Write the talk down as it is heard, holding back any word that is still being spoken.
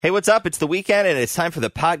Hey, what's up? It's the weekend, and it's time for the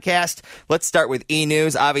podcast. Let's start with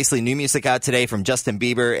E-News. Obviously, new music out today from Justin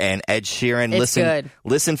Bieber and Ed Sheeran. Good.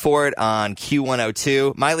 Listen for it on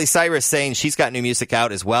Q102. Miley Cyrus saying she's got new music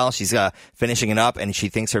out as well. She's finishing it up, and she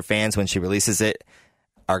thinks her fans, when she releases it,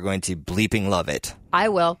 are going to bleeping love it. I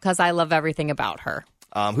will, because I love everything about her.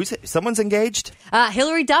 Someone's engaged?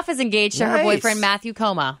 Hillary Duff is engaged to her boyfriend, Matthew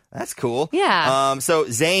Coma. That's cool. Yeah. So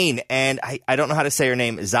Zayn and I don't know how to say her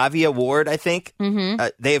name, Zavia Ward, I think. Mm-hmm.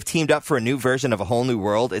 They have teamed up for a new version of A Whole New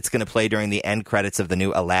World. It's going to play during the end credits of the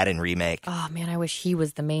new Aladdin remake. Oh, man, I wish he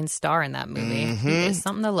was the main star in that movie. Mm-hmm. It's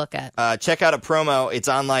something to look at. Check out a promo. It's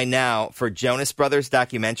online now for Jonas Brothers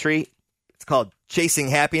documentary. It's called Chasing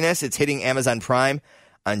Happiness. It's hitting Amazon Prime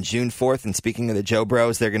on June 4th. And speaking of the Joe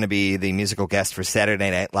Bros, they're going to be the musical guest for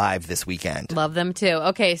Saturday Night Live this weekend. Love them, too.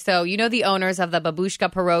 Okay, so you know the owners of the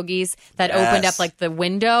Babushka Pierogies that opened up, like, the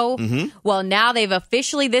window? Mm-hmm. Well, now they've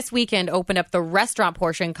officially this weekend opened up the restaurant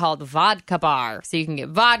portion called Vodka Bar. So you can get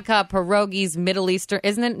vodka, pierogies, Middle Eastern,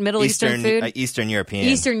 isn't it Middle Eastern food? Eastern European.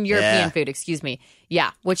 Eastern European food, excuse me.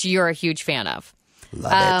 Yeah, which you're a huge fan of.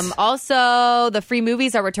 Love it. Also, the free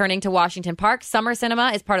movies are returning to Washington Park. Summer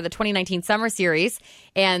Cinema is part of the 2019 Summer Series.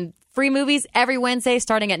 And free movies every Wednesday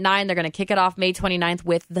starting at 9. They're going to kick it off May 29th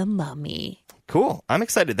with The Mummy. Cool. I'm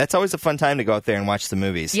excited. That's always a fun time to go out there and watch the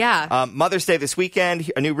movies. Yeah. Mother's Day this weekend.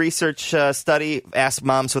 A new research study asked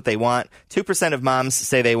moms what they want. 2% of moms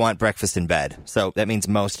say they want breakfast in bed. So that means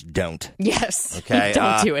most don't. Yes. Okay.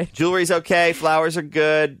 Don't do it. Jewelry's okay. Flowers are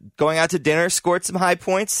good. Going out to dinner scored some high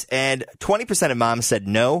points. And 20% of moms said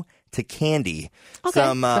no to candy. Okay.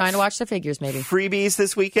 Trying to watch the figures, maybe. Freebies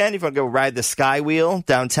this weekend. If you want to go ride the Sky Wheel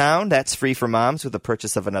downtown, that's free for moms with the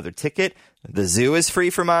purchase of another ticket. The zoo is free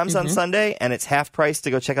for moms on Sunday, and it's half price to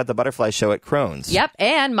go check out the butterfly show at Crohn's. Yep,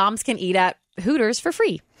 and moms can eat at Hooters for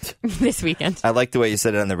free this weekend. I like the way you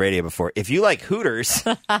said it on the radio before. If you like Hooters.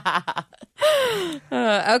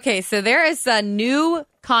 Okay, so there is a new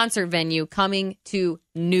concert venue coming to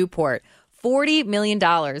Newport. $40 million.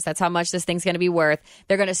 That's how much this thing's going to be worth.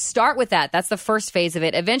 They're going to start with that. That's the first phase of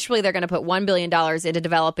it. Eventually, they're going to put $1 billion into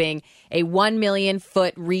developing a 1 million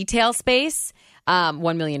foot retail space.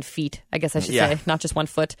 1 million feet, I guess I should say, not just 1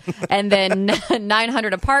 foot. And then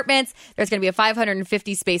 900 apartments. There's going to be a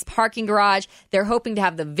 550 space parking garage. They're hoping to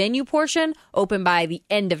have the venue portion open by the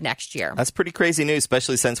end of next year. That's pretty crazy news,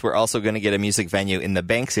 especially since we're also going to get a music venue in the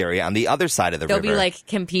Banks area on the other side of the river. They'll be like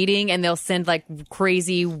competing, and they'll send like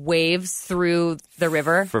crazy waves through the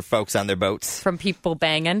river for folks on their boats from people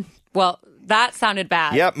banging. Well, that sounded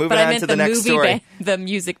bad. Yep, moving on to the next story. The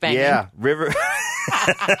music banging. Yeah,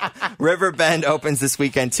 River Bend opens this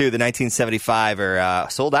weekend, too. The 1975 are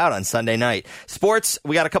sold out on Sunday night. Sports,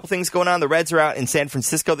 we got a couple things going on. The Reds are out in San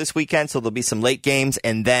Francisco this weekend, so there'll be some late games.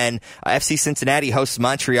 And then FC Cincinnati hosts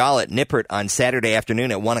Montreal at Nippert on Saturday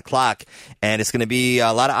afternoon at 1 o'clock. And it's going to be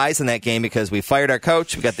a lot of eyes on that game because we fired our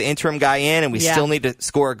coach, we got the interim guy in, and we still need to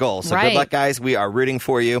score a goal. So good luck, guys. We are rooting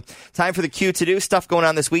for you. Time for the Q To Do stuff going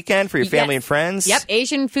on this weekend for your family and friends. Yep,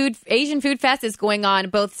 Asian Food Fest is going on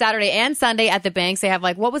both Saturday and Sunday at the Banks. They have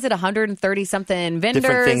 130-something vendors,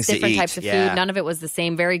 different types of food. None of it was the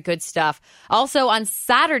same. Very good stuff. Also on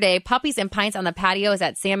Saturday, Puppies and Pints on the Patio is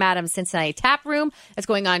at Sam Adams Cincinnati Tap Room. It's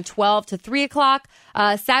going on 12 to 3 o'clock.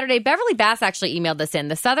 Saturday, Beverly Bass actually emailed this in.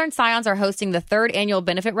 The Southern Scions are hosting the 3rd annual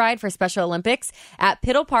benefit ride for Special Olympics at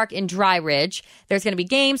Piddle Park in Dry Ridge. There's going to be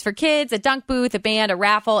games for kids, a dunk booth, a band, a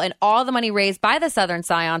raffle, and all the money raised by the Southern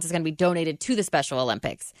Scions is going to be donated to the Special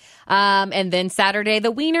Olympics. And then Saturday,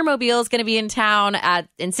 the Wienermobile is going to be in town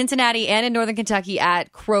in Cincinnati and in Northern Kentucky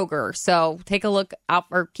at Kroger. So take a look out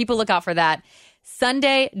or keep a lookout for that.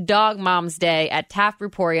 Sunday, Dog Mom's Day at Taft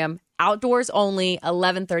Reporium. Outdoors only,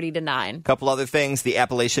 11:30 to 9. Couple other things. The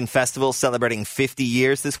Appalachian Festival celebrating 50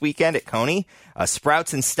 years this weekend at Coney.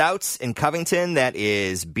 Sprouts and Stouts in Covington. That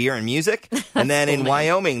is beer and music. And then in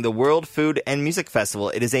Wyoming, the World Food and Music Festival.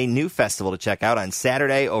 It is a new festival to check out on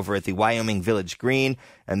Saturday over at the Wyoming Village Green.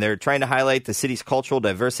 And they're trying to highlight the city's cultural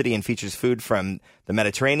diversity and features food from the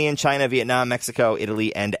Mediterranean, China, Vietnam, Mexico,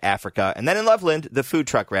 Italy, and Africa. And then in Loveland, the food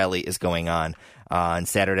truck rally is going on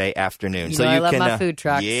Saturday afternoon. I love my food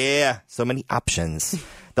trucks. Yeah, so many options.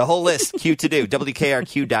 The whole list, Q To Do,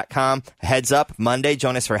 WKRQ.com. Heads up, Monday,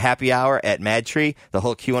 join us for happy hour at Mad Tree. The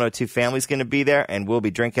whole Q102 family's going to be there, and we'll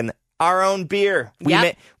be drinking our own beer.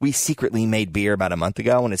 We secretly made beer about a month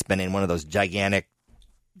ago, and it's been in one of those gigantic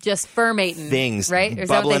just fermating things, right?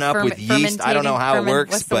 Bubbling up with yeast. I don't know how it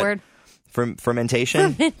works, what's the word?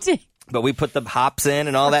 Fermentation. But we put the hops in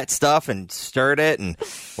and all that stuff and stirred it, and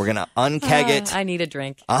we're going to unkeg it. I need a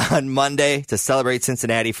drink. On Monday to celebrate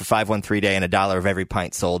Cincinnati for 513 Day, and $1 of every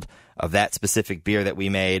pint sold of that specific beer that we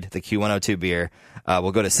made, the Q102 beer,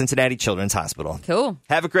 will go to Cincinnati Children's Hospital. Cool.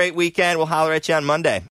 Have a great weekend. We'll holler at you on Monday.